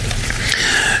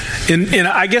In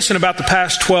I guess in about the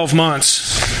past 12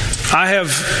 months,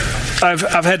 I've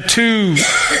had two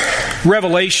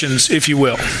revelations, if you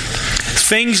will.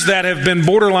 Things that have been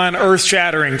borderline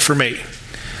earth-shattering for me.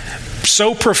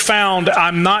 So profound,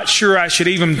 I'm not sure I should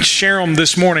even share them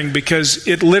this morning because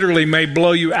it literally may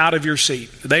blow you out of your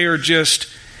seat. They are just,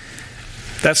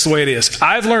 that's the way it is.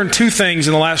 I've learned two things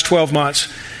in the last 12 months,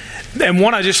 and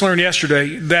one I just learned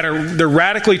yesterday, they're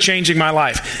radically changing my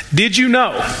life. Did you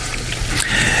know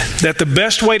that the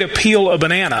best way to peel a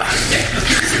banana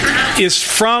is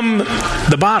from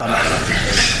the bottom?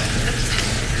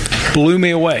 Blew me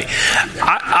away.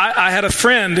 I had a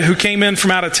friend who came in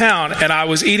from out of town, and I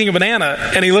was eating a banana,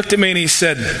 and he looked at me and he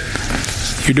said,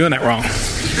 "You're doing that wrong."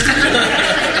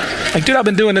 Like, dude, I've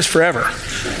been doing this forever.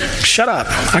 Shut up.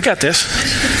 I got this.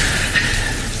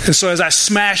 And so as I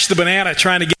smashed the banana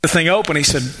trying to get the thing open, he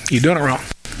said, "You're doing it wrong."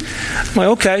 I'm like,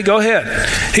 "Okay, go ahead."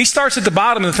 He starts at the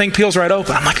bottom and the thing peels right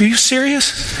open. I'm like, "Are you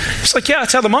serious?" He's like, "Yeah,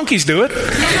 that's how the monkeys do it.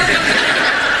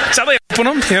 That's how they open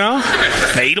them, you know.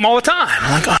 They eat them all the time."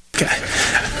 I'm like, "Oh, okay."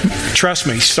 Trust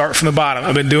me, start from the bottom.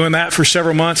 I've been doing that for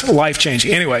several months.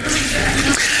 Life-changing. Anyway.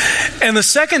 And the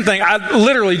second thing, I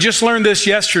literally just learned this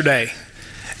yesterday.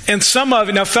 And some of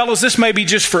it, now fellas, this may be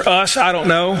just for us. I don't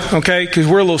know, okay, because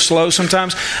we're a little slow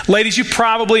sometimes. Ladies, you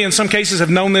probably in some cases have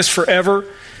known this forever.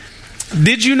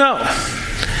 Did you know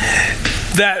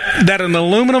that an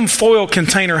aluminum foil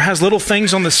container has little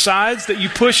things on the sides that you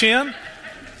push in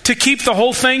to keep the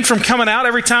whole thing from coming out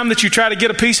every time that you try to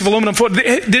get a piece of aluminum foil?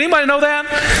 Did anybody know that?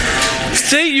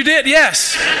 See, you did,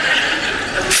 yes.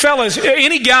 Fellas,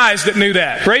 any guys that knew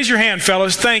that? Raise your hand,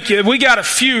 fellas. Thank you. We got a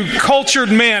few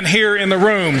cultured men here in the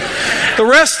room. The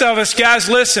rest of us, guys,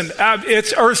 listen,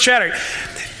 it's earth-shattering.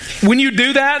 When you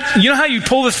do that, you know how you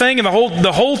pull the thing and the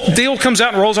whole deal comes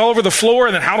out and rolls all over the floor,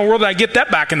 and then how in the world did I get that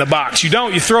back in the box? You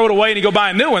don't. You throw it away and you go buy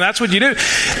a new one. That's what you do.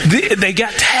 They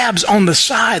got tabs on the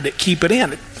side that keep it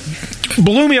in. It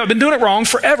blew me up. I've been doing it wrong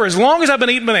forever. As long as I've been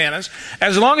eating bananas,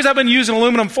 as long as I've been using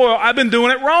aluminum foil, I've been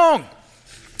doing it wrong.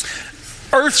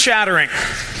 Earth-shattering.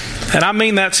 And I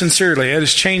mean that sincerely. It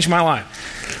has changed my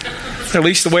life. At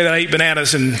least the way that I eat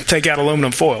bananas and take out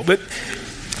aluminum foil. But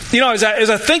you know, as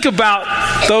I think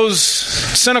about those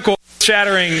cynical,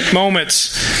 shattering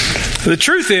moments, the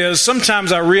truth is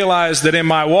sometimes I realize that in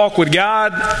my walk with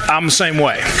God, I'm the same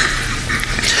way.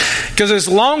 Because as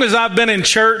long as I've been in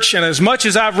church and as much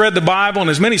as I've read the Bible and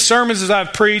as many sermons as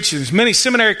I've preached and as many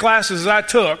seminary classes as I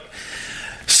took,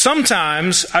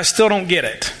 sometimes I still don't get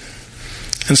it.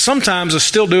 And sometimes I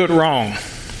still do it wrong.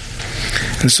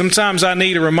 And sometimes I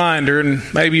need a reminder, and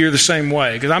maybe you're the same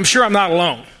way, because I'm sure I'm not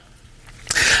alone.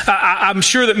 I'm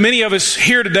sure that many of us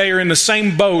here today are in the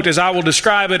same boat as I will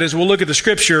describe it as we'll look at the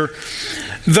scripture.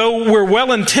 Though we're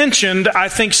well-intentioned, I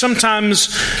think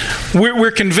sometimes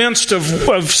we're convinced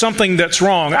of something that's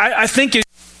wrong. I think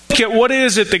look at what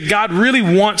is it that God really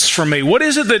wants from me? What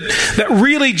is it that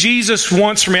really Jesus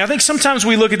wants from me? I think sometimes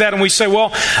we look at that and we say,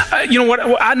 well, you know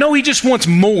what? I know He just wants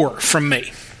more from me.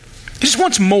 He just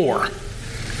wants more.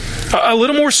 A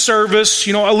little more service,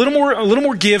 you know, a little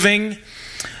more giving.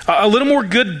 A little more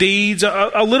good deeds,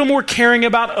 a little more caring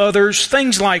about others,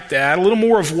 things like that, a little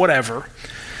more of whatever.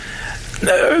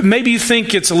 Maybe you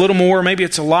think it's a little more, maybe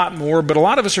it's a lot more, but a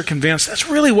lot of us are convinced that's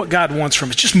really what God wants from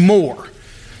us, just more.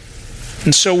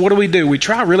 And so what do? We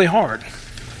try really hard.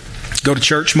 Go to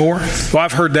church more? Well,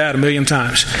 I've heard that a million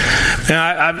times. And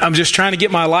I'm just trying to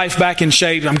get my life back in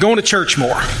shape. I'm going to church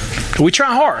more. We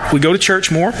try hard. We go to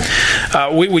church more.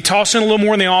 We toss in a little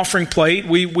more in the offering plate.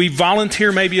 We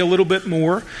volunteer maybe a little bit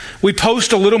more. We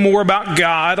post a little more about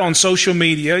God on social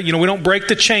media. You know, we don't break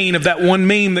the chain of that one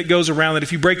meme that goes around that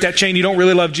if you break that chain, you don't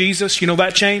really love Jesus. You know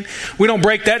that chain? We don't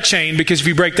break that chain because if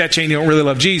you break that chain, you don't really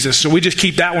love Jesus. So we just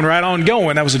keep that one right on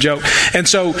going. That was a joke. And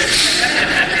so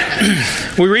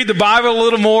we read the Bible a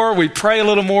little more. We pray a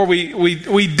little more.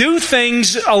 We do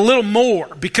things a little more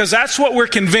because that's what we're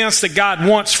convinced that God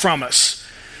wants from us,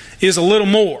 is a little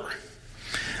more.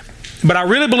 But I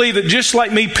really believe that just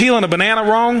like me peeling a banana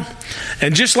wrong,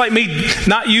 and just like me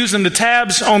not using the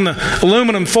tabs on the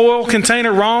aluminum foil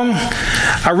container wrong,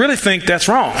 I really think that's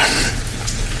wrong.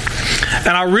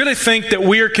 And I really think that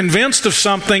we are convinced of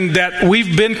something that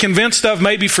we've been convinced of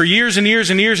maybe for years and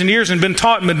years and years and years and been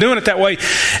taught and been doing it that way,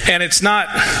 and it's not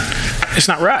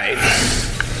right.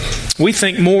 We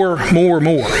think more. I'm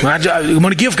going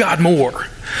to give God more.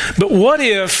 But what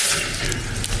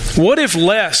if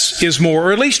less is more,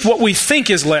 or at least what we think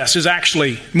is less is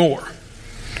actually more?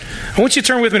 I want you to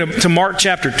turn with me to Mark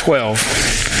chapter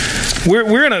 12.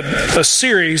 We're in a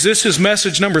series. This is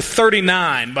message number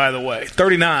 39, by the way.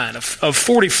 39 of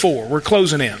 44. We're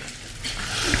closing in.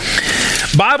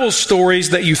 Bible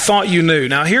stories that you thought you knew.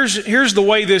 Now, here's the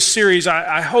way this series,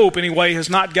 I hope anyway, has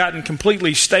not gotten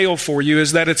completely stale for you,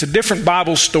 is that it's a different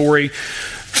Bible story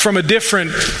from a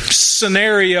different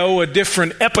scenario, a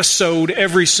different episode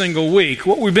every single week.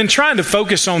 What we've been trying to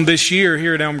focus on this year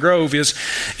here at Elm Grove is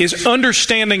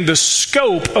understanding the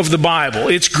scope of the Bible,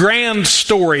 its grand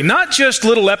story, not just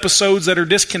little episodes that are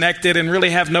disconnected and really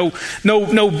have no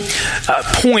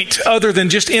point other than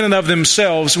just in and of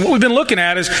themselves. And what we've been looking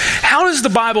at is how is the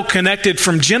Bible connected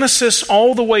from Genesis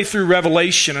all the way through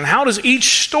Revelation, and how does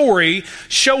each story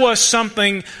show us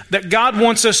something that God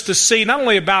wants us to see, not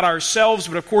only about ourselves,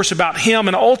 but of course about Him,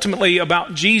 and ultimately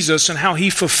about Jesus and how He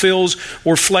fulfills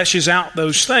or fleshes out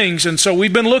those things. And so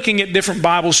we've been looking at different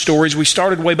Bible stories. We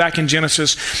started way back in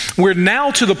Genesis. We're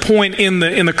now to the point in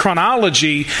the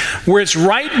chronology where it's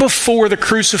right before the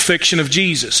crucifixion of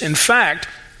Jesus. In fact,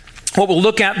 what we'll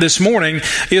look at this morning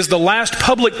is the last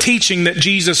public teaching that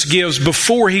Jesus gives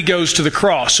before He goes to the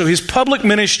cross. So His public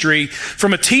ministry,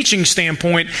 from a teaching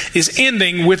standpoint, is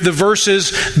ending with the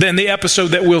verses in the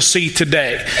episode that we'll see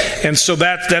today. And so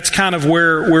that's kind of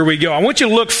where we go. I want you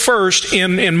to look first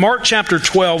in Mark chapter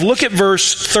 12. Look at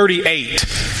verse 38.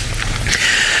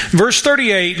 Verse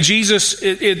 38, Jesus,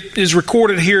 it is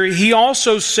recorded here, He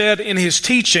also said in His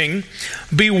teaching,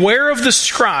 "Beware of the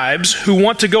scribes who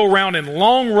want to go around in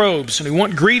long robes and who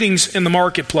want greetings in the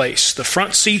marketplace, the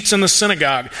front seats in the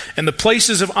synagogue, and the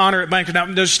places of honor at banquets." Now,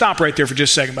 just stop right there for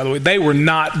just a second, by the way. They were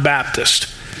not Baptist.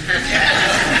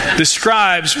 The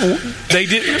scribes,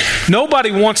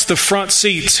 nobody wants the front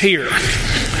seats here.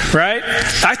 Right?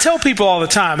 I tell people all the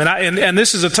time, and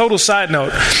this is a total side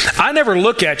note, I never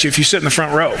look at you if you sit in the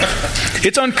front row.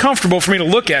 It's uncomfortable for me to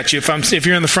look at you if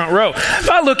you're in the front row. If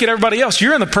I look at everybody else,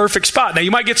 you're in the perfect spot. Now,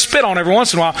 you might get spit on every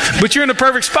once in a while, but you're in the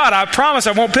perfect spot. I promise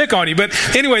I won't pick on you. But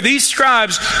anyway, these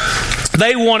scribes,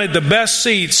 they wanted the best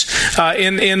seats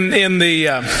in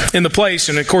the place,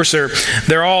 and of course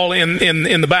they're all in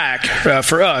the back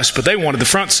for us, but they wanted the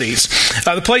front seats.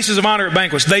 The places of honor at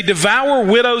banquets. They devour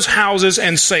widows' houses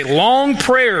and say long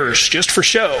prayers just for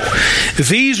show.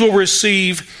 These will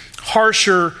receive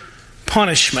harsher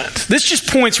punishment. This just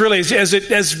points really,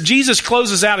 as Jesus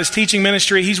closes out His teaching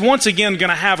ministry, He's once again going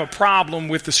to have a problem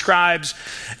with the scribes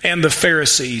and the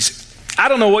Pharisees. I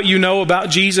don't know what you know about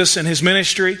Jesus and His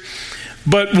ministry,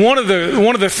 but one of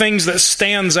the things that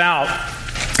stands out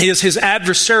is His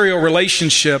adversarial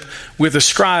relationship with the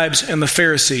scribes and the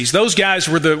Pharisees. Those guys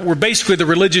were basically the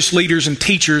religious leaders and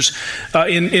teachers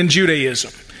in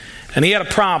Judaism. And He had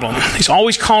a problem. He's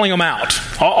always calling them out,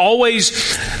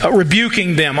 always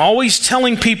rebuking them, always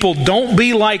telling people, don't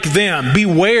be like them,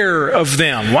 beware of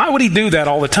them. Why would He do that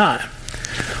all the time?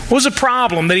 What was the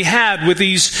problem that He had with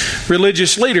these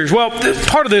religious leaders? Well,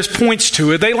 part of this points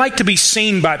to it. They like to be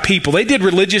seen by people. They did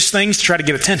religious things to try to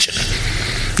get attention.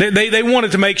 They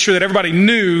wanted to make sure that everybody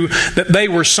knew that they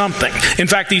were something. In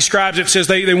fact, these scribes, it says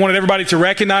they wanted everybody to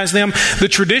recognize them. The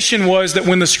tradition was that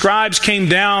when the scribes came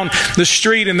down the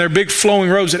street in their big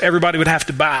flowing robes, that everybody would have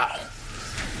to bow.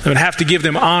 They would have to give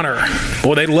them honor.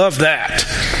 Boy, they loved that.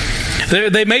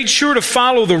 They made sure to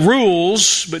follow the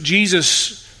rules, but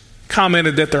Jesus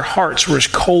commented that their hearts were as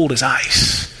cold as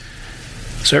ice.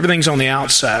 So everything's on the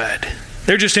outside.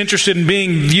 They're just interested in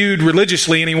being viewed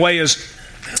religiously anyway as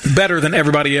better than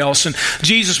everybody else. And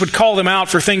Jesus would call them out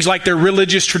for things like their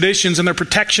religious traditions and their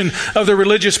protection of their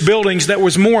religious buildings that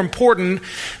was more important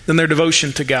than their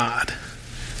devotion to God.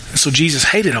 And so Jesus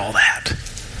hated all that.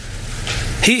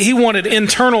 He wanted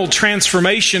internal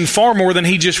transformation far more than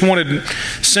He just wanted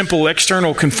simple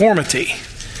external conformity.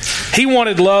 He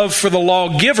wanted love for the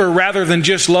lawgiver rather than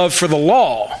just love for the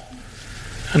law.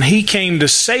 And He came to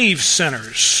save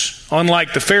sinners,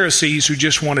 unlike the Pharisees who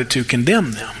just wanted to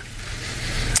condemn them.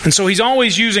 And so He's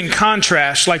always using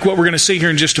contrast, like what we're going to see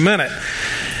here in just a minute.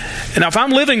 And now, if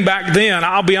I'm living back then,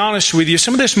 I'll be honest with you,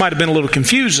 some of this might have been a little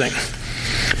confusing.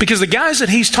 Because the guys that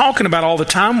He's talking about all the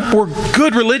time were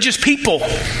good religious people.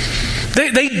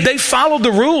 They followed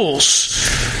the rules.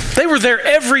 They were there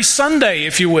every Sunday,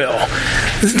 if you will.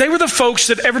 They were the folks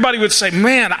that everybody would say,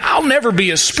 man, I'll never be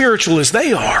as spiritual as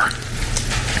they are.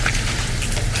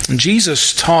 And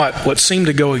Jesus taught what seemed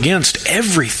to go against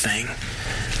everything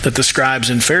that the scribes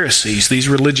and Pharisees, these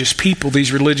religious people,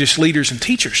 these religious leaders and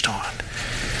teachers taught.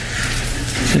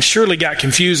 It surely got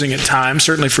confusing at times,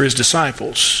 certainly for His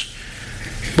disciples.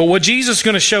 But what Jesus is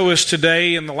going to show us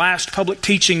today in the last public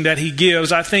teaching that He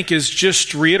gives, I think, is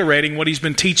just reiterating what He's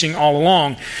been teaching all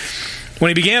along. When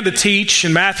He began to teach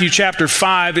in Matthew chapter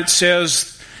 5, it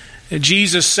says,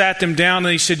 Jesus sat them down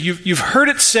and He said, You've heard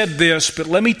it said this, but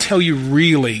let me tell you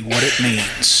really what it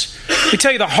means. Let me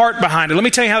tell you the heart behind it. Let me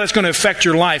tell you how that's going to affect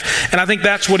your life. And I think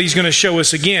that's what he's going to show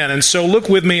us again. And so look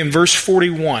with me in verse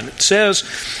 41. It says,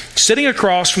 sitting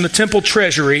across from the temple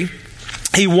treasury,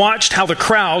 he watched how the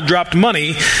crowd dropped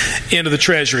money into the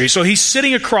treasury. So he's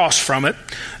sitting across from it.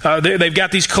 They've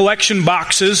got these collection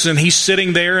boxes, and he's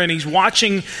sitting there, and he's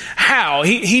watching how.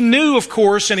 He knew, of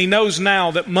course, and he knows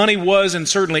now that money was and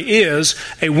certainly is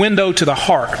a window to the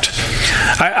heart.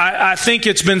 I think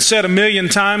it's been said a million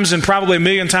times, and probably a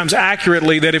million times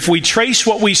accurately, that if we trace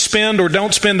what we spend or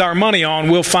don't spend our money on,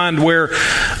 we'll find where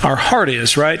our heart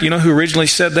is, right? You know who originally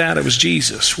said that? It was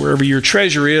Jesus. Wherever your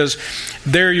treasure is,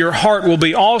 there your heart will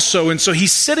be also. And so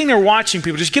he's sitting there watching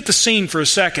people. Just get the scene for a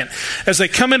second. As they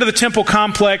come into the temple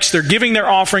complex, they're giving their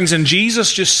offerings, and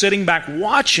Jesus just sitting back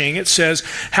watching, it says,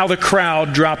 how the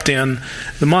crowd dropped in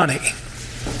the money.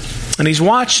 And he's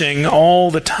watching all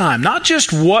the time. Not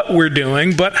just what we're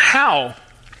doing, but how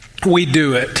we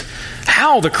do it.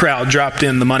 How the crowd dropped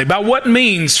in the money. By what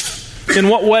means, in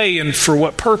what way, and for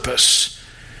what purpose.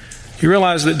 You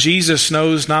realize that Jesus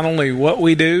knows not only what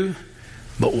we do,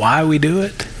 but why we do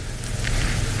it.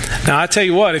 Now, I tell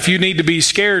you what, if you need to be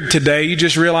scared today, you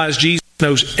just realize Jesus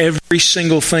knows every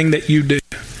single thing that you do.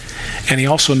 And he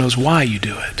also knows why you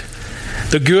do it.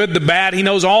 The good, the bad, he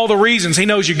knows all the reasons. He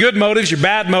knows your good motives, your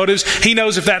bad motives. He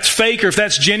knows if that's fake or if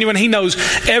that's genuine. He knows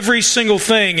every single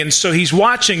thing. And so he's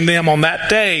watching them on that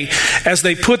day as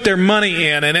they put their money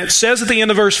in. And it says at the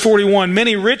end of verse 41,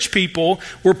 many rich people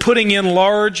were putting in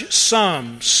large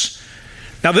sums.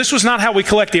 Now, this was not how we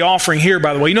collect the offering here,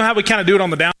 by the way. You know how we kind of do it on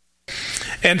the down?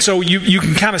 And so you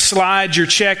can kind of slide your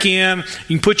check in.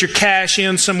 You can put your cash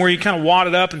in somewhere. You kind of wad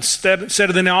it up and set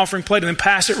it in the offering plate and then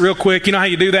pass it real quick. You know how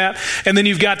you do that? And then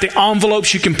you've got the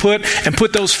envelopes you can put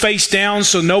those face down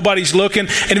so nobody's looking.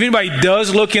 And if anybody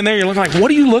does look in there, you're looking like, what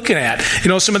are you looking at? You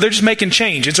know, they're just making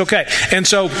change. It's okay. And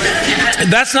so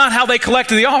that's not how they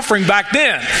collected the offering back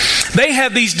then. They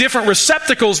had these different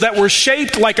receptacles that were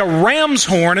shaped like a ram's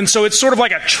horn. And so it's sort of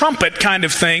like a trumpet kind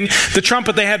of thing, the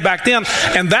trumpet they had back then.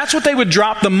 And that's what they would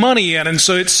drop the money in. And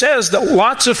so it says that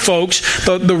lots of folks,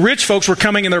 the rich folks, were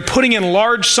coming and they're putting in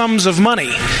large sums of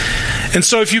money. And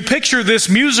so if you picture this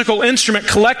musical instrument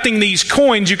collecting these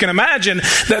coins, you can imagine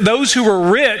that those who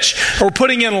were rich were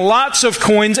putting in lots of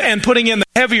coins and putting in the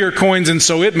heavier coins. And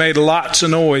so it made lots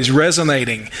of noise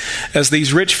resonating as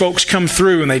these rich folks come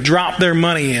through and they drop their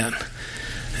money in.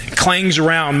 It clangs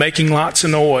around, making lots of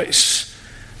noise.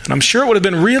 And I'm sure it would have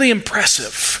been really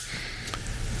impressive.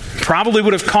 Probably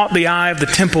would have caught the eye of the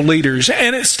temple leaders,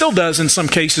 and it still does in some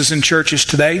cases in churches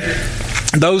today.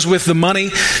 Those with the money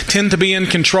tend to be in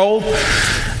control.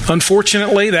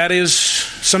 Unfortunately, that is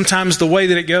sometimes the way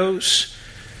that it goes.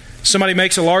 Somebody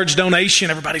makes a large donation,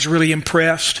 everybody's really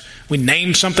impressed. We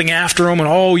name something after them, and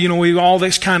all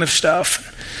this kind of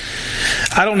stuff.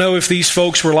 I don't know if these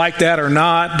folks were like that or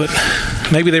not, but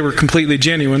maybe they were completely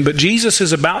genuine. But Jesus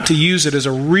is about to use it as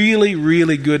a really,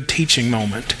 really good teaching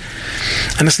moment.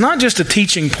 And it's not just a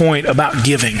teaching point about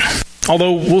giving,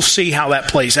 although we'll see how that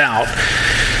plays out.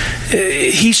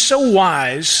 He's so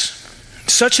wise,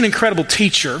 such an incredible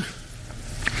teacher,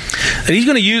 that he's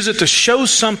going to use it to show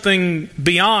something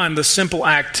beyond the simple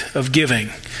act of giving.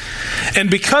 And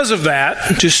because of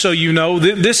that, just so you know,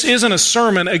 this isn't a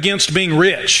sermon against being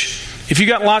rich. If you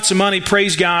got lots of money,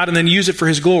 praise God and then use it for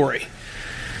His glory.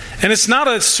 And it's not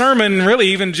a sermon really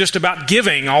even just about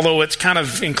giving, although it's kind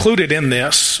of included in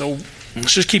this. So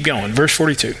let's just keep going. Verse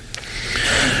 42.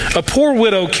 A poor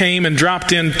widow came and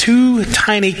dropped in 2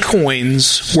 tiny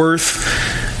coins worth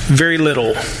very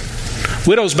little.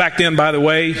 Widows back then, by the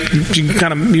way,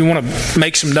 you want to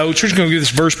make some notes. We're just going to do this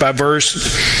verse by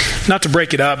verse, not to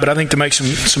break it up, but I think to make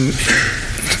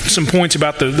some points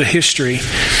about the history.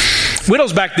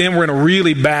 Widows back then were in a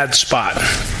really bad spot.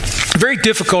 Very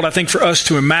difficult, I think, for us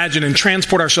to imagine and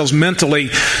transport ourselves mentally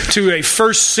to a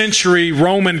first century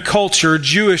Roman culture,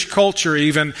 Jewish culture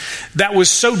even, that was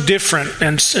so different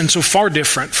and so far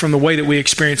different from the way that we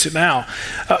experience it now.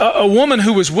 A woman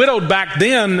who was widowed back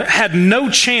then had no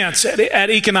chance at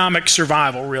economic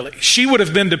survival, really. She would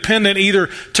have been dependent either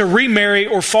to remarry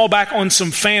or fall back on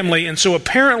some family, and so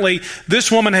apparently this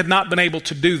woman had not been able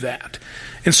to do that.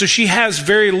 And so she has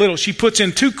very little. She puts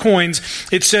in 2 coins,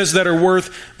 it says, that are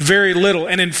worth very little.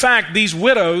 And in fact, these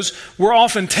widows were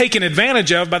often taken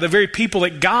advantage of by the very people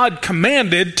that God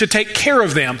commanded to take care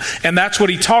of them. And that's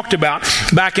what he talked about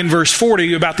back in verse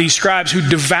 40 about these scribes who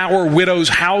devour widows'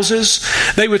 houses.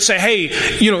 They would say, hey,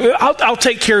 I'll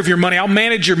take care of your money. I'll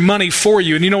manage your money for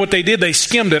you. And you know what they did? They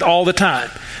skimmed it all the time.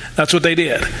 That's what they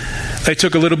did. They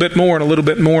took a little bit more and a little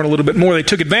bit more and a little bit more. They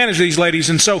took advantage of these ladies.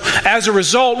 And so as a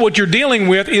result, what you're dealing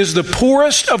with is the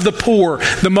poorest of the poor,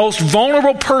 the most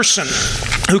vulnerable person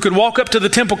who could walk up to the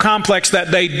temple complex that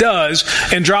day does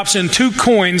and drops in 2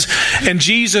 coins. And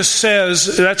Jesus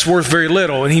says that's worth very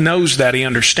little. And he knows that. He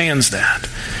understands that.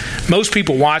 Most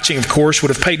people watching, of course, would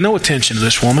have paid no attention to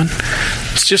this woman.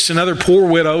 It's just another poor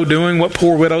widow doing what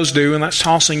poor widows do, and that's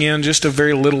tossing in just a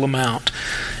very little amount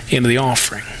into the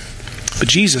offering. But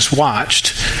Jesus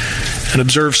watched and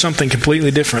observed something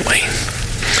completely differently.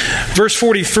 Verse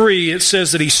 43, it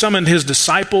says that he summoned his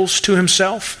disciples to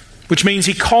himself, which means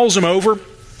he calls them over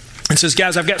and says,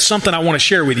 guys, I've got something I want to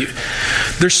share with you.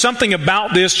 There's something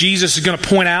about this Jesus is going to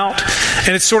point out,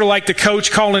 and it's sort of like the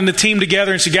coach calling the team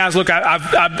together and says, guys, look,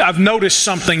 I've noticed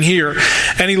something here.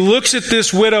 And he looks at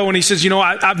this widow and he says,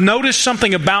 I've noticed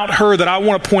something about her that I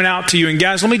want to point out to you. And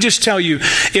guys, let me just tell you,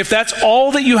 if that's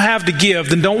all that you have to give,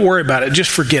 then don't worry about it. Just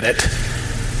forget it.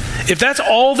 If that's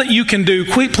all that you can do,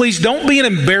 please don't be an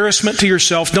embarrassment to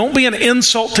yourself. Don't be an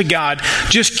insult to God.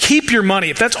 Just keep your money.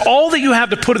 If that's all that you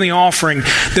have to put in the offering,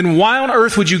 then why on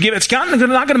earth would you give? It's not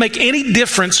going to make any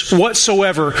difference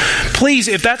whatsoever. Please,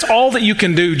 if that's all that you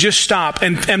can do, just stop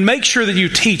and make sure that you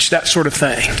teach that sort of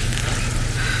thing.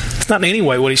 It's not in any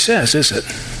way what he says, is it?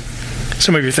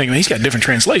 Some of you are thinking, he's got a different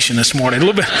translation this morning. A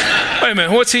little bit. Wait a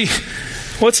minute, what's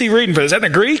he reading from? Is that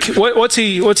in the Greek? What's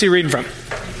he reading from?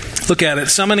 Look at it.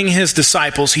 Summoning his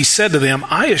disciples, he said to them,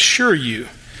 I assure you,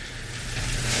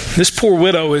 this poor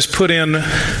widow has put in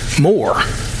more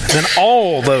than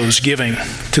all those giving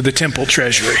to the temple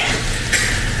treasury.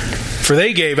 For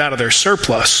they gave out of their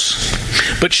surplus.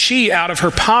 But she, out of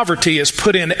her poverty, has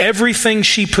put in everything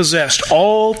she possessed,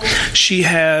 all she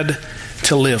had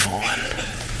to live on.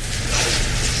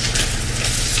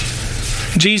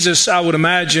 Jesus, I would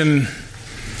imagine,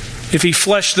 if he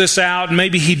fleshed this out,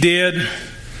 maybe he did,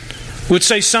 would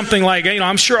say something like,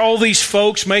 I'm sure all these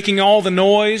folks making all the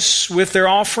noise with their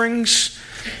offerings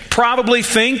probably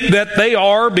think that they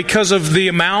are, because of the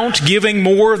amount, giving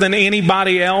more than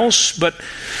anybody else. But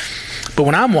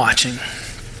when I'm watching,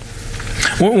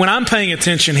 when I'm paying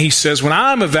attention, he says, when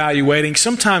I'm evaluating,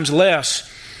 sometimes less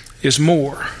is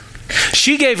more.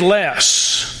 She gave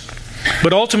less,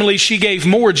 but ultimately she gave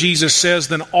more, Jesus says,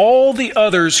 than all the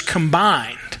others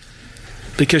combined,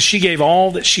 because she gave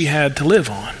all that she had to live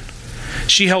on.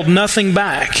 She held nothing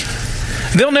back.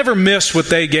 They'll never miss what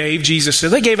they gave, Jesus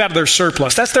said. They gave out of their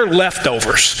surplus. That's their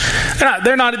leftovers.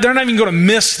 They're not even going to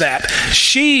miss that.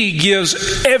 She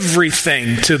gives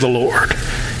everything to the Lord.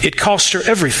 It cost her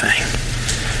everything.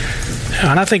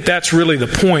 And I think that's really the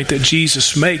point that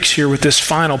Jesus makes here with this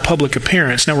final public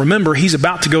appearance. Now remember, he's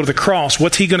about to go to the cross.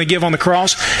 What's he going to give on the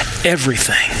cross?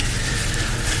 Everything.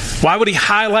 Why would he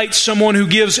highlight someone who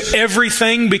gives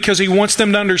everything? Because he wants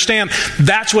them to understand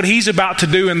that's what he's about to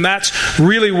do, and that's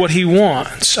really what he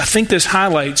wants. I think this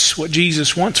highlights what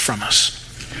Jesus wants from us.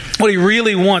 What he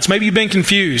really wants. Maybe you've been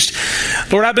confused.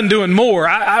 Lord, I've been doing more.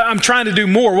 I'm trying to do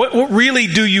more. What really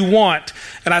do you want?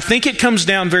 And I think it comes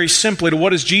down very simply to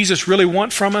what does Jesus really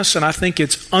want from us? And I think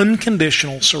it's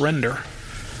unconditional surrender.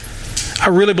 I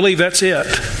really believe that's it.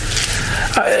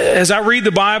 As I read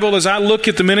the Bible, as I look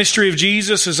at the ministry of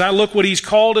Jesus, as I look what he's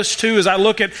called us to, as I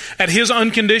look at his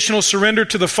unconditional surrender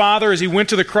to the Father as he went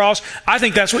to the cross, I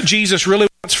think that's what Jesus really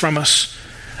wants from us.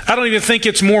 I don't even think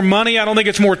it's more money. I don't think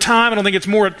it's more time. I don't think it's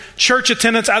more church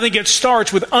attendance. I think it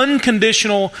starts with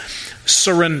unconditional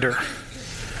surrender.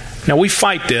 Now, we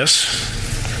fight this.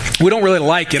 We don't really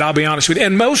like it, I'll be honest with you.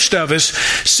 And most of us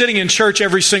sitting in church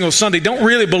every single Sunday don't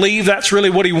really believe that's really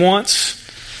what he wants.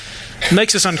 It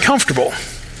makes us uncomfortable.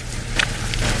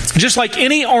 Just like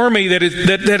any army that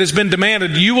has been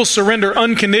demanded, you will surrender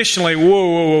unconditionally.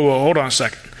 Whoa, hold on a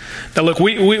second. Now look,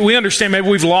 we understand maybe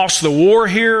we've lost the war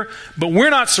here, but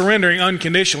we're not surrendering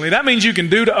unconditionally. That means you can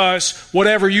do to us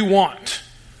whatever you want.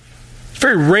 It's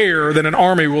very rare that an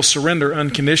army will surrender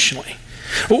unconditionally.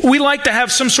 We like to have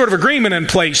some sort of agreement in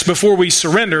place before we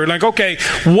surrender. Like, okay,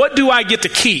 what do I get to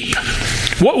keep?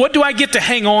 What do I get to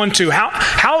hang on to?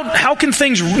 How can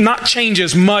things not change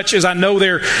as much as I know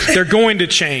they're going to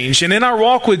change? And in our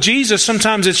walk with Jesus,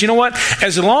 sometimes it's,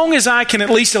 as long as I can at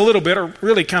least a little bit, or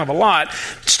really kind of a lot,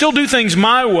 still do things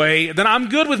my way, then I'm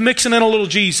good with mixing in a little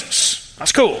Jesus.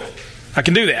 That's cool. I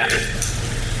can do that.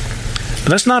 But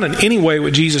that's not in any way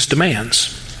what Jesus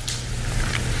demands.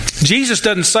 Jesus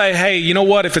doesn't say, hey, you know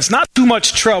what, if it's not too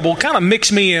much trouble, kind of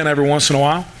mix me in every once in a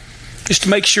while, just to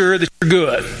make sure that you're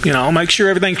good, make sure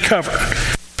everything's covered.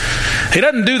 He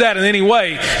doesn't do that in any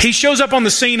way. He shows up on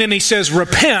the scene and he says,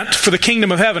 repent, for the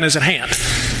kingdom of heaven is at hand.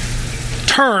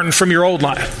 Turn from your old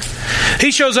life.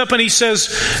 He shows up and he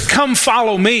says, come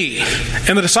follow me.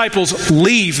 And the disciples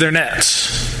leave their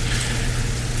nets.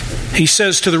 He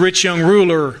says to the rich young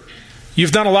ruler,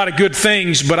 you've done a lot of good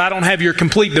things, but I don't have your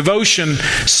complete devotion.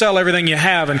 Sell everything you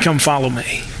have and come follow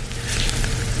me.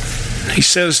 He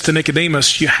says to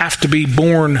Nicodemus, you have to be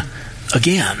born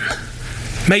again.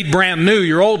 Made brand new,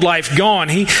 your old life gone.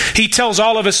 He tells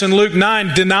all of us in Luke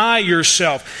 9, deny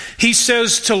yourself. He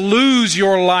says to lose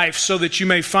your life so that you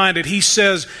may find it. He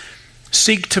says,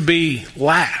 seek to be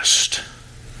last.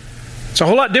 It's a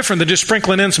whole lot different than just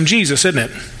sprinkling in some Jesus,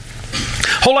 isn't it?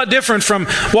 A whole lot different from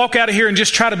walk out of here and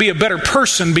just try to be a better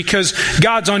person because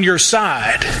God's on your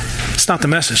side. It's not the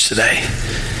message today.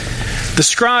 The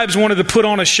scribes wanted to put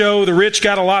on a show. The rich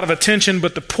got a lot of attention,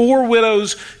 but the poor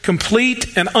widow's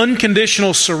complete and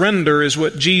unconditional surrender is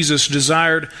what Jesus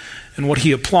desired and what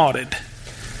he applauded.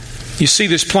 You see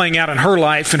this playing out in her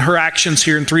life and her actions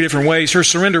here in three different ways. Her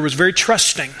surrender was very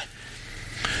trusting.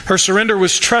 Her surrender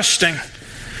was trusting.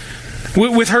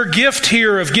 With her gift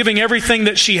here of giving everything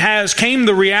that she has came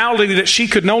the reality that she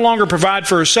could no longer provide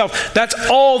for herself. That's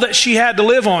all that she had to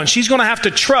live on. She's going to have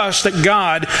to trust that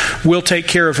God will take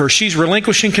care of her. She's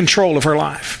relinquishing control of her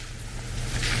life.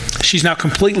 She's now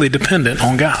completely dependent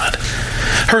on God.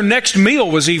 Her next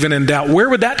meal was even in doubt. Where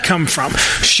would that come from?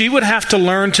 She would have to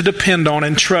learn to depend on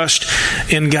and trust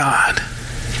in God.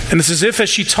 And it's as if as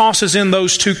she tosses in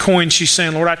those two coins, she's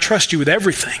saying, Lord, I trust you with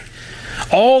everything.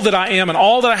 All that I am and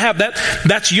all that I have,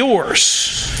 that's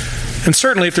yours. And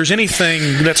certainly if there's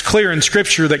anything that's clear in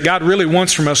Scripture that God really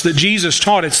wants from us, that Jesus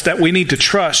taught, it's that we need to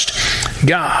trust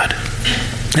God.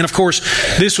 And of course,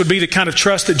 this would be the kind of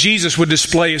trust that Jesus would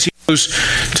display as he goes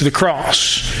to the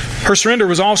cross. Her surrender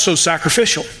was also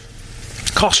sacrificial.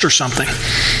 It cost her something.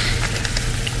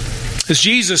 As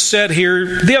Jesus said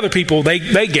here, the other people, they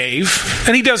gave,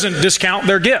 and he doesn't discount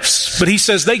their gifts, but he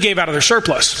says they gave out of their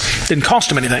surplus. Didn't cost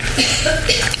them anything.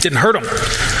 Didn't hurt them.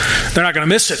 They're not going to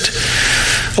miss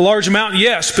it. A large amount,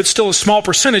 yes, but still a small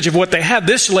percentage of what they had.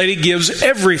 This lady gives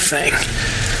everything.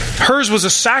 Hers was a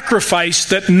sacrifice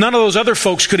that none of those other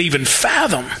folks could even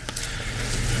fathom.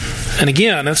 And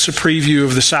again, that's a preview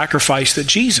of the sacrifice that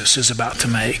Jesus is about to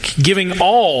make, giving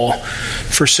all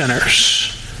for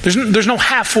sinners. There's no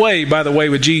halfway, by the way,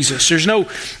 with Jesus. There's no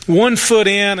 1 foot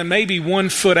in and maybe 1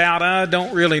 foot out. I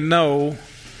don't really know.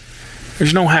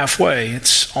 There's no halfway.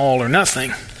 It's all or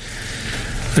nothing.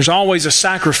 There's always a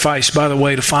sacrifice, by the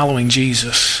way, to following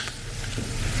Jesus.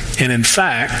 And in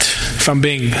fact, if I'm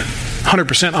being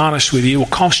 100% honest with you, it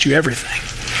will cost you everything.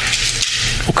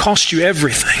 It will cost you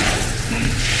everything.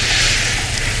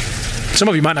 Some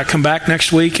of you might not come back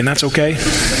next week, and that's okay.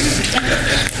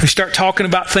 We start talking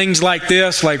about things like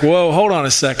this, like, whoa, hold on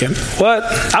a second. What?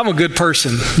 I'm a good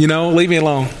person, leave me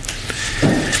alone.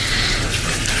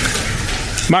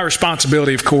 My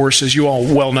responsibility, of course, as you all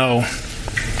well know,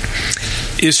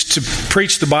 is to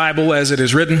preach the Bible as it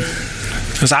is written.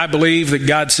 As I believe that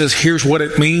God says, here's what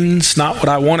it means, not what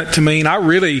I want it to mean. I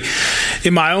really,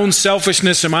 in my own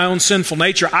selfishness and my own sinful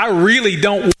nature, I really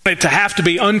don't want it to have to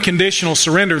be unconditional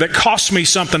surrender that costs me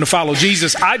something to follow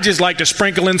Jesus. I just like to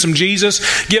sprinkle in some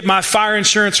Jesus, get my fire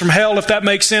insurance from hell, if that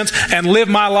makes sense, and live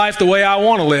my life the way I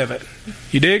want to live it.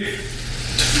 You dig?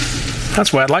 That's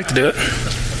the way I'd like to do it.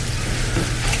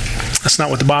 That's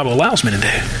not what the Bible allows me to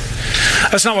do.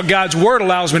 That's not what God's Word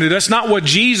allows me to do. That's not what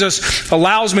Jesus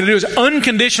allows me to do. It's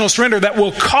unconditional surrender that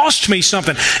will cost me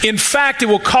something. In fact, it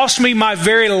will cost me my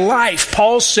very life.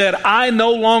 Paul said, I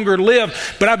no longer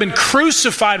live, but I've been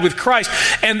crucified with Christ.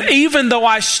 And even though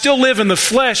I still live in the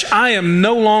flesh, I am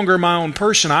no longer my own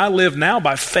person. I live now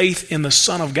by faith in the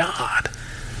Son of God.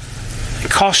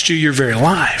 It cost you your very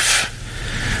life.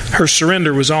 Her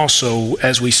surrender was also,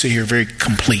 as we see here, very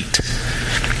complete.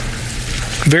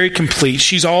 Very complete.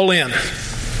 She's all in.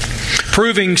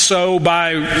 Proving so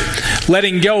by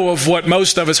letting go of what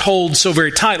most of us hold so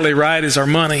very tightly, right, is our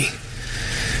money.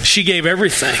 She gave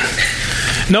everything.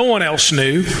 No one else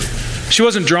knew. She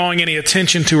wasn't drawing any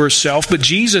attention to herself, but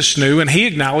Jesus knew, and he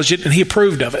acknowledged it, and he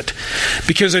approved of it.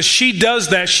 Because as she does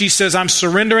that, she says, I'm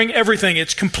surrendering everything.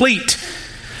 It's complete.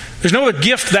 There's no other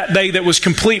gift that day that was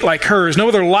complete like hers. No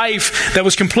other life that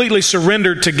was completely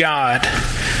surrendered to God.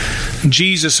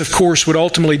 Jesus, of course, would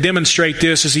ultimately demonstrate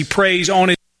this as he prays on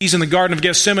his knees in the Garden of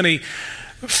Gethsemane.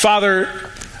 Father,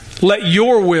 let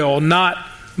your will, not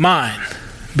mine,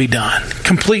 be done.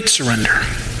 Complete surrender.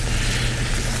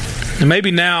 And maybe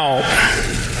now,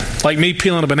 like me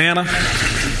peeling a banana,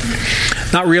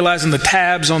 not realizing the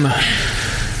tabs on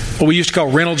what we used to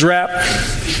call Reynolds wrap.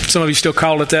 Some of you still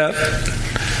call it that.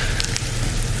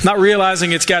 Not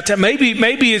realizing it's got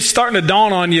maybe it's starting to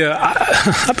dawn on you,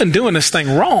 I've been doing this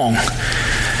thing wrong.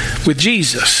 with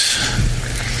Jesus.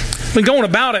 You've been going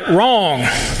about it wrong.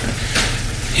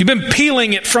 You've been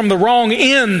peeling it from the wrong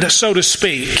end, so to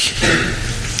speak.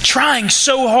 Trying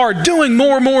so hard, doing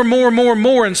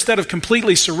more instead of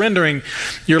completely surrendering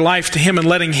your life to Him and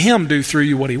letting Him do through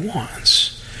you what He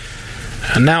wants.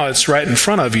 And now it's right in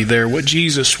front of you there. What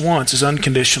Jesus wants is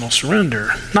unconditional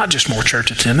surrender. Not just more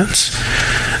church attendance.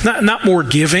 Not more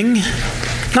giving.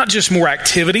 Not just more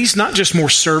activities. Not just more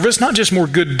service. Not just more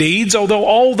good deeds. Although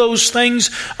all those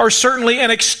things are certainly an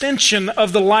extension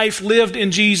of the life lived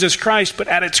in Jesus Christ. But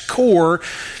at its core,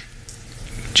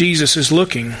 Jesus is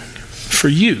looking for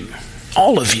you,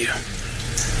 all of you,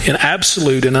 in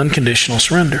absolute and unconditional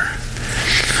surrender.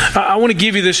 I want to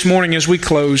give you this morning as we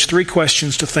close 3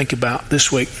 questions to think about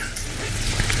this week.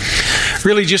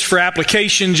 Really just for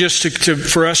application, just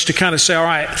for us to kind of say, all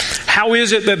right, how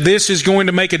is it that this is going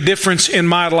to make a difference in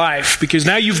my life? Because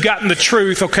now you've gotten the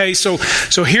truth, okay, so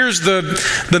here's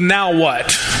the now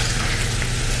what?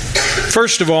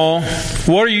 First of all,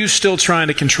 what are you still trying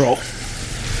to control?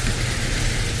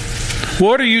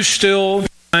 What are you still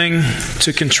trying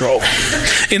to control?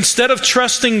 Instead of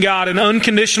trusting God in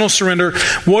unconditional surrender,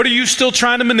 what are you still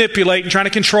trying to manipulate and trying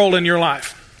to control in your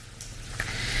life?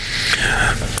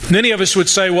 Many of us would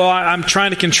say, well, I'm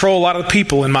trying to control a lot of the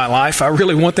people in my life. I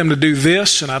really want them to do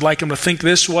this, and I'd like them to think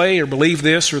this way or believe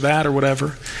this or that or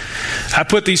whatever. I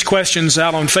put these questions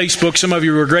out on Facebook. Some of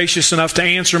you were gracious enough to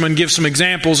answer them and give some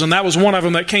examples, and that was one of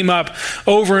them that came up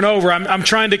over and over. I'm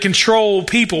trying to control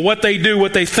people, what they do,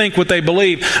 what they think, what they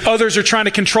believe. Others are trying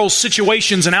to control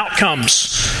situations and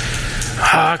outcomes.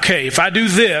 Okay, if I do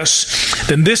this,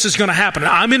 then this is going to happen.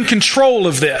 I'm in control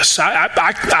of this.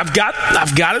 I've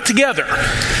got it together.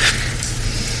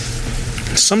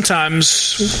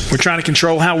 Sometimes we're trying to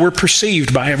control how we're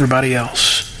perceived by everybody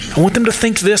else. I want them to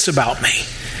think this about me.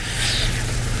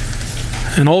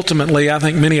 And ultimately, I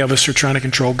think many of us are trying to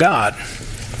control God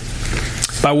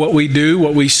by what we do,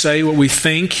 what we say, what we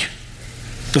think,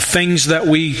 the things that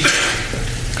we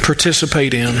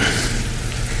participate in.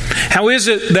 How is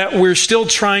it that we're still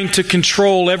trying to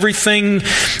control everything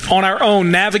on our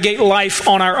own, navigate life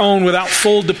on our own without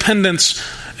full dependence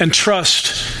and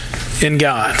trust in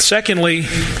God? Secondly,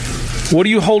 what are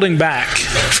you holding back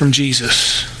from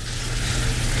Jesus?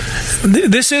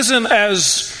 This isn't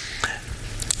as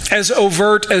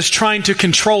overt as trying to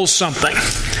control something.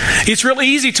 It's real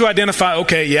easy to identify,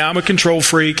 okay, yeah, I'm a control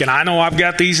freak, and I know I've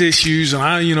got these issues, and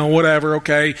I, whatever,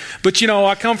 okay. But,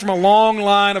 I come from a long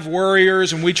line of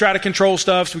worriers, and we try to control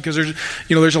stuff because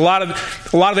there's a lot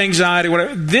of anxiety,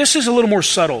 whatever. This is a little more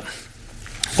subtle.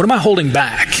 What am I holding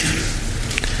back?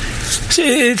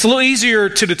 It's a little easier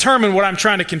to determine what I'm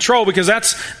trying to control because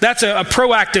that's a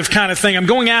proactive kind of thing. I'm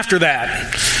going after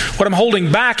that. What I'm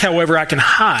holding back, however, I can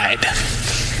hide.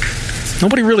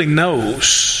 Nobody really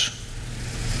knows.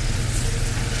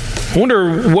 I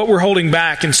wonder what we're holding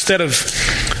back instead of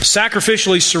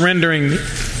sacrificially surrendering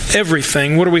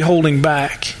everything. What are we holding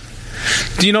back?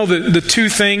 Do you know the 2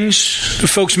 things the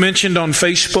folks mentioned on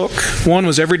Facebook? One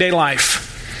was everyday life.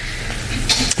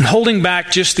 I'm holding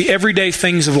back just the everyday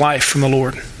things of life from the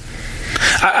Lord.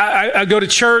 I go to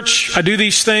church, I do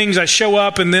these things, I show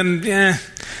up, and then,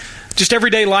 just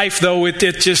everyday life, though, it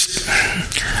just,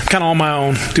 I'm kind of on my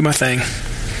own, do my thing.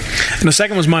 And the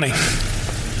second was money.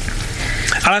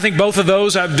 I think both of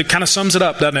those, it kind of sums it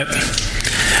up, doesn't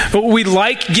it? We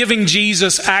like giving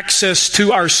Jesus access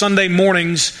to our Sunday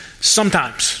mornings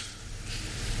sometimes.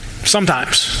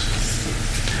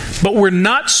 But we're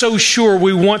not so sure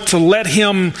we want to let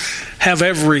Him have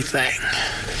everything.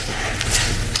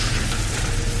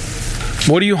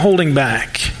 What are you holding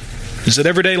back? Is it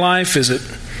everyday life? Is it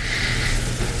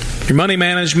your money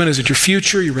management? Is it your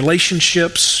future, your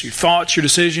relationships, your thoughts, your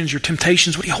decisions, your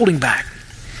temptations? What are you holding back?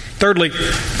 Thirdly,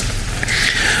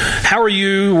 how are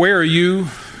you, where are you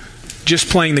just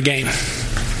playing the game?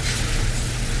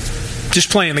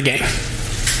 Just playing the game.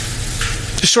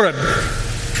 Just sort of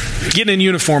getting in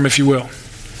uniform, if you will.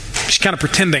 Just kind of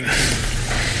pretending.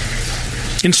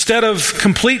 Instead of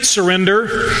complete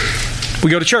surrender, we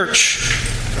go to church.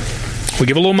 We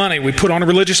give a little money. We put on a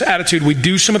religious attitude. We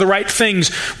do some of the right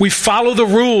things. We follow the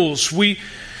rules. We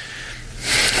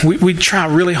try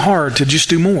really hard to just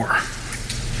do more.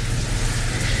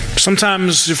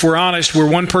 Sometimes, if we're honest, we're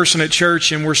one person at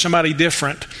church and we're somebody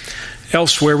different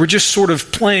elsewhere. We're just sort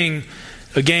of playing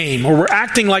a game, or we're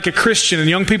acting like a Christian. And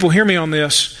young people, hear me on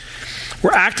this.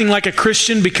 We're acting like a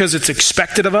Christian because it's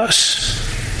expected of us,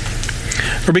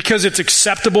 or because it's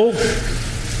acceptable,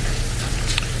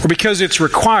 or because it's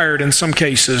required in some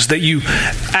cases that you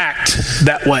act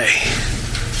that way.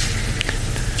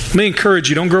 Let me encourage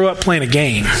you, don't grow up playing a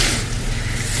game.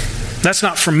 That's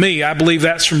not from me. I believe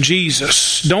that's from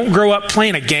Jesus. Don't grow up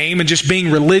playing a game and just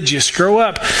being religious. Grow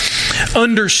up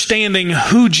understanding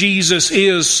who Jesus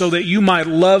is so that you might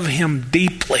love Him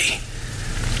deeply.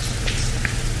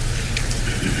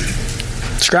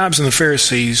 Scribes and the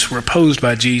Pharisees were opposed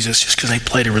by Jesus just because they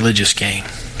played a religious game.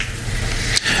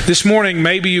 This morning,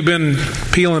 maybe you've been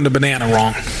peeling the banana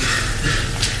wrong.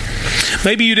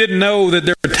 Maybe you didn't know that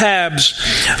there were tabs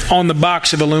on the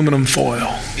box of aluminum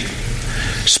foil.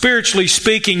 Spiritually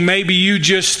speaking, maybe you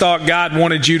just thought God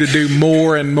wanted you to do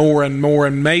more and more and more,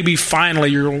 and maybe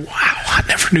finally you're, wow, I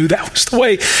never knew that was the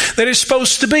way that it's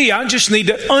supposed to be. I just need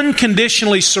to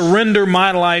unconditionally surrender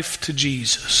my life to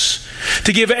Jesus,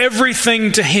 to give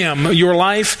everything to Him, your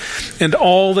life and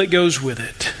all that goes with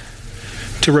it,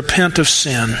 to repent of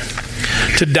sin,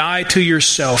 to die to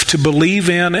yourself, to believe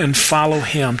in and follow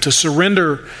Him, to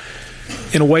surrender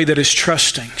in a way that is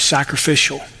trusting,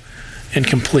 sacrificial, and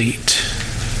complete.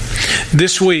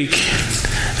 This week,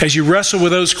 as you wrestle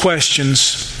with those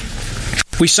questions,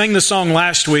 we sang the song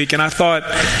last week, and I thought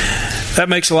that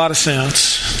makes a lot of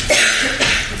sense.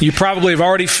 You probably have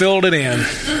already filled it in.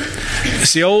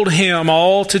 It's the old hymn,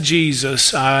 "All to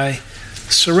Jesus I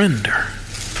Surrender."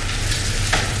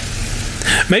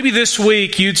 Maybe this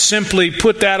week you'd simply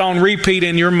put that on repeat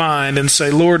in your mind and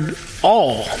say, Lord,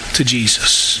 all to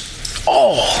Jesus.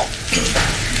 All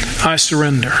I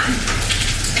surrender.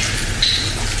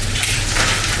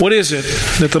 What is it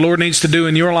that the Lord needs to do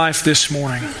in your life this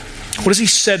morning? What has He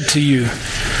said to you?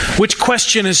 Which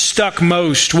question has stuck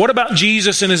most? What about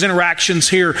Jesus and His interactions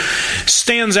here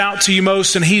stands out to you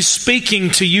most, and He's speaking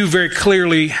to you very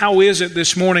clearly? How is it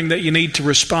this morning that you need to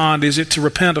respond? Is it to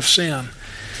repent of sin?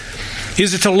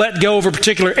 Is it to let go of a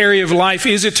particular area of life?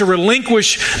 Is it to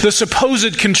relinquish the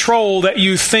supposed control that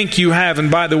you think you have? And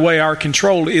by the way, our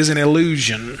control is an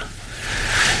illusion.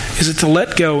 Is it to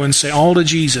let go and say, all to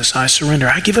Jesus, I surrender.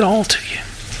 I give it all to you.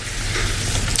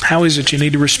 How is it you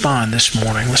need to respond this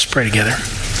morning? Let's pray together.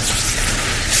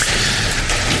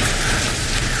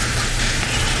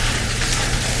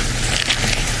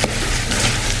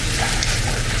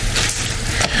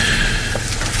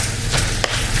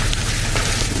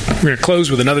 We're going to close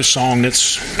with another song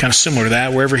that's kind of similar to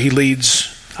that. Wherever He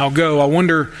leads, I'll go. I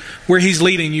wonder where He's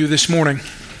leading you this morning.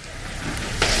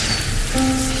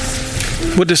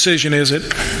 What decision is it?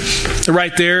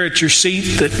 Right there at your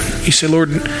seat that you say,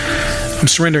 Lord, I'm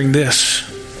surrendering this.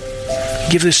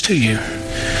 Give this to you.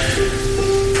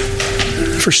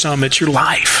 For some, it's your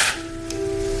life.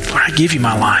 Lord, I give you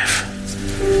my life.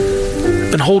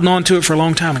 I've been holding on to it for a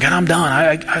long time. God, I'm done.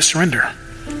 I surrender.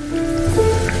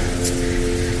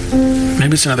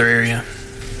 Maybe it's another area.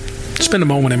 Spend a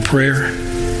moment in prayer.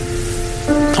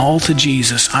 All to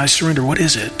Jesus, I surrender. What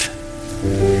is it?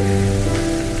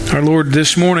 Our Lord,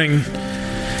 this morning,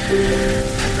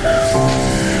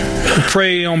 we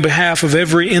pray on behalf of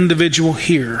every individual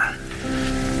here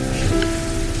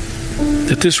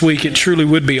that this week it truly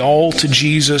would be all to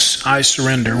Jesus, I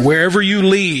surrender. Wherever you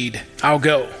lead, I'll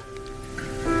go.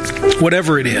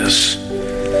 Whatever it is.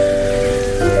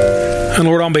 And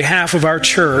Lord, on behalf of our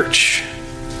church,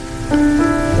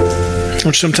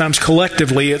 Lord, sometimes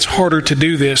collectively it's harder to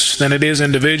do this than it is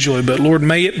individually, but Lord,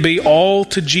 may it be all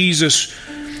to Jesus.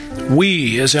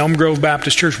 We, as Elm Grove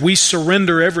Baptist Church, we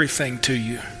surrender everything to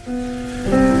you.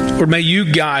 Lord, may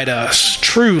you guide us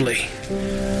truly.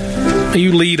 May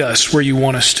you lead us where you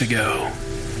want us to go.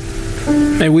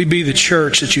 May we be the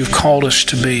church that you've called us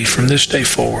to be from this day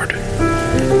forward.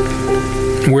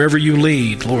 Wherever you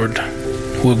lead, Lord,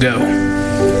 we'll go.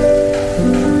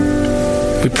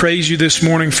 We praise you this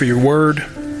morning for your word,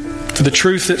 for the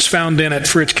truth that's found in it,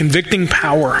 for its convicting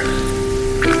power.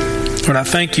 Lord, I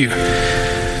thank you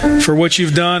for what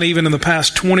you've done even in the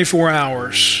past 24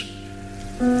 hours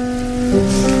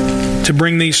to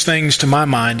bring these things to my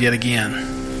mind yet again.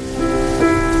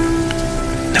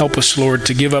 Help us, Lord,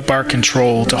 to give up our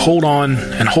control, to hold on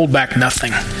and hold back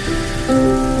nothing,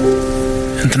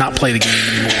 and to not play the game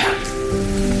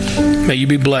anymore. May you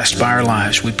be blessed by our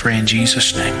lives, we pray in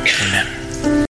Jesus' name. Amen.